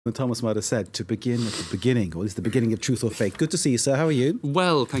When Thomas might have said, to begin at the beginning, or at least the beginning of Truth or Fake. Good to see you, sir. How are you?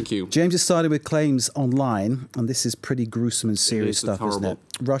 Well, thank you. James has started with claims online, and this is pretty gruesome and serious stuff, isn't it?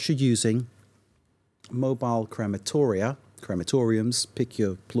 Russia using mobile crematoriums, pick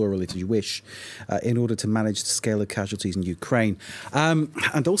your plural if you wish, in order to manage the scale of casualties in Ukraine.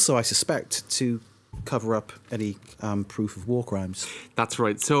 And also, I suspect, to cover up any proof of war crimes. That's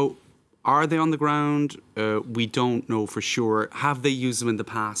right. So, are they on the ground? We don't know for sure. Have they used them in the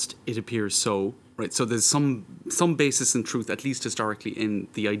past? It appears so. Right. So there's some basis in truth, at least historically, in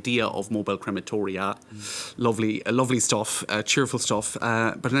the idea of mobile crematoria. Lovely stuff, cheerful stuff.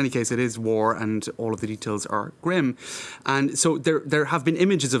 But in any case, it is war, and all of the details are grim. And so there have been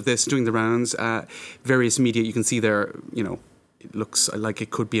images of this doing the rounds. Various media, you can see there, you know, it looks like it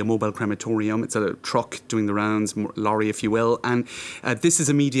could be a mobile crematorium. It's a truck doing the rounds, lorry, if you will. And this is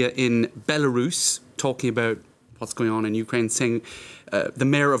a media in Belarus talking about what's going on in Ukraine, saying the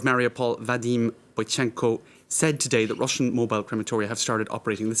mayor of Mariupol, Vadim Boychenko, said today that Russian mobile crematoria have started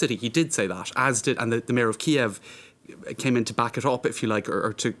operating in the city. He did say that, as did, and the mayor of Kiev came in to back it up, if you like,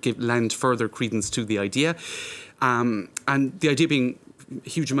 or to lend further credence to the idea. And the idea being a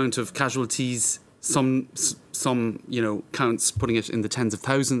huge amount of casualties, some counts putting it in the tens of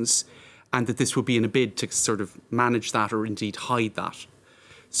thousands, and that this would be in a bid to sort of manage that or indeed hide that.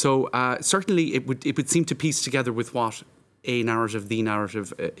 So certainly it would seem to piece together with what the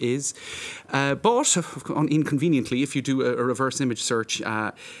narrative is. But inconveniently, if you do a reverse image search,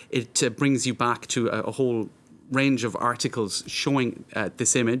 it brings you back to a whole range of articles showing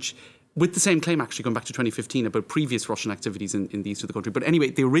this image, with the same claim actually going back to 2015 about previous Russian activities in the east of the country. But anyway,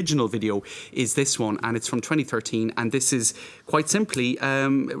 the original video is this one, and it's from 2013, and this is quite simply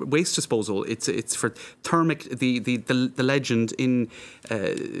waste disposal. It's for thermic, the legend in,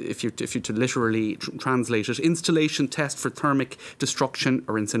 if you're to literally translate it, installation test for thermic destruction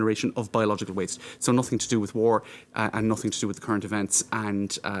or incineration of biological waste. So nothing to do with war and nothing to do with the current events,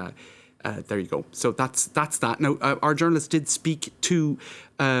 and there you go. So that's that. Now, our journalist did speak to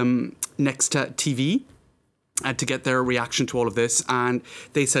Next TV to get their reaction to all of this, and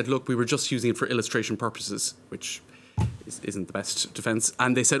they said, look, we were just using it for illustration purposes, which isn't the best defence.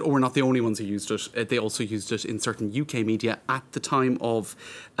 And they said, oh, we're not the only ones who used it. They also used it in certain UK media at the time of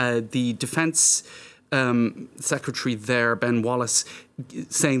the defence secretary there, Ben Wallace,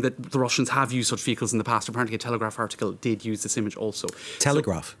 saying that the Russians have used such vehicles in the past. Apparently a Telegraph article did use this image also.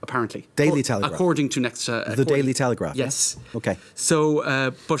 Telegraph? So, apparently. Daily Telegraph? According to Next... the Daily Telegraph? Yes. Okay.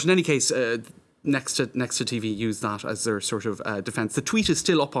 So, but in any case, Next to TV used that as their sort of defence. The tweet is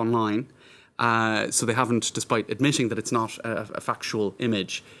still up online, so they haven't, despite admitting that it's not a factual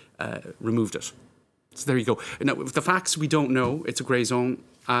image, removed it. So there you go. Now, the facts we don't know. It's a grey zone,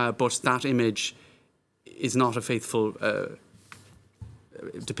 but that image is not a faithful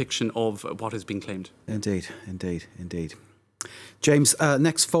depiction of what is being claimed. Indeed. James,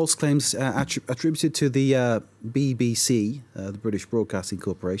 next false claims attributed to the BBC, the British Broadcasting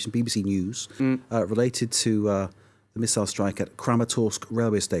Corporation, BBC News, related to the missile strike at Kramatorsk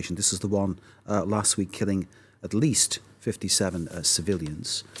railway station. This is the one last week killing at least 57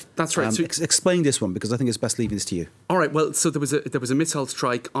 civilians. That's right. Explain this one, because I think it's best leaving this to you. All right. Well, so there was a missile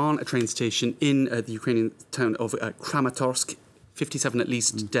strike on a train station in the Ukrainian town of Kramatorsk. 57 at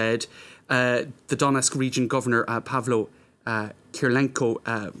least dead. The Donetsk region governor Pavlo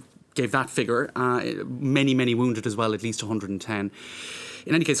Kirilenko gave that figure. Many wounded as well, at least 110.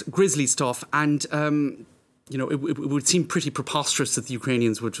 In any case, grisly stuff. And it would seem pretty preposterous that the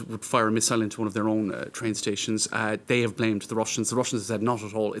Ukrainians would fire a missile into one of their own train stations. They have blamed the Russians. The Russians have said not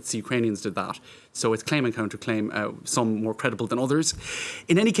at all. It's the Ukrainians did that. So it's claim and counterclaim, some more credible than others.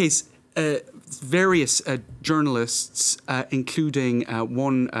 In any case, various journalists, including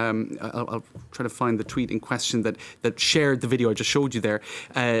one, I'll try to find the tweet in question that shared the video I just showed you there.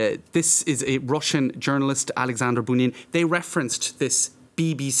 This is a Russian journalist, Alexander Bunin. They referenced this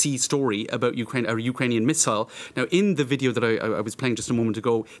BBC story about a Ukrainian missile. Now, in the video that I was playing just a moment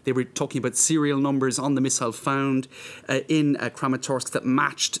ago, they were talking about serial numbers on the missile found in Kramatorsk that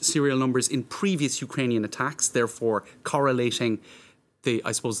matched serial numbers in previous Ukrainian attacks, therefore correlating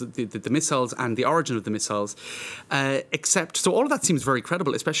the missiles and the origin of the missiles, so all of that seems very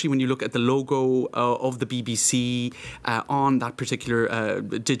credible, especially when you look at the logo of the BBC on that particular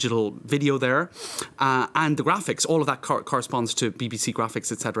digital video there, and the graphics. All of that corresponds to BBC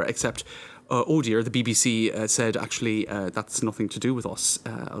graphics, etc. Except, oh dear, the BBC said actually that's nothing to do with us.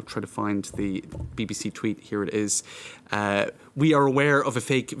 I'll try to find the BBC tweet. Here it is. We are aware of a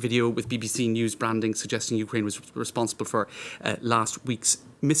fake video with BBC News branding suggesting Ukraine was responsible for last week's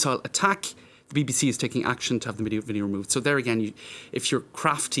missile attack. the BBC is taking action to have the video removed. So there again, if you're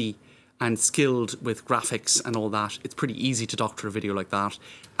crafty and skilled with graphics and all that, it's pretty easy to doctor a video like that.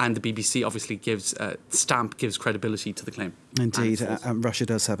 And the BBC obviously gives credibility to the claim. Indeed, Russia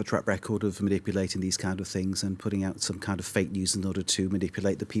does have a track record of manipulating these kind of things and putting out some kind of fake news in order to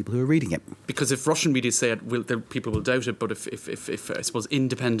manipulate the people who are reading it. Because if Russian media say it, people will doubt it. But if I suppose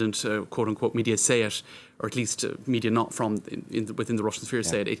independent quote unquote media say it, or at least media not from within the Russian sphere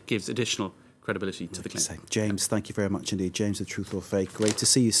say it gives additional credibility to the claim. James, thank you very much indeed. James, the Truth or Fake. Great to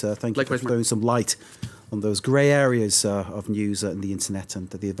see you, sir. Thank you for Likewise, throwing some light on those grey areas of news and the internet, and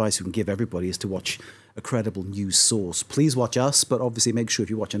the advice we can give everybody is to watch a credible news source. Please watch us, but obviously make sure if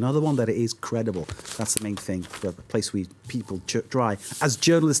you watch another one that it is credible. That's the main thing. The place we people try as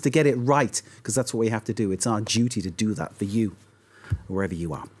journalists to get it right, because that's what we have to do. It's our duty to do that for you, wherever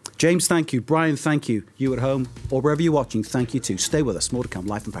you are. James, thank you. Brian, thank you. You at home or wherever you're watching, thank you too. Stay with us. More to come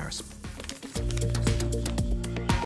live from Paris.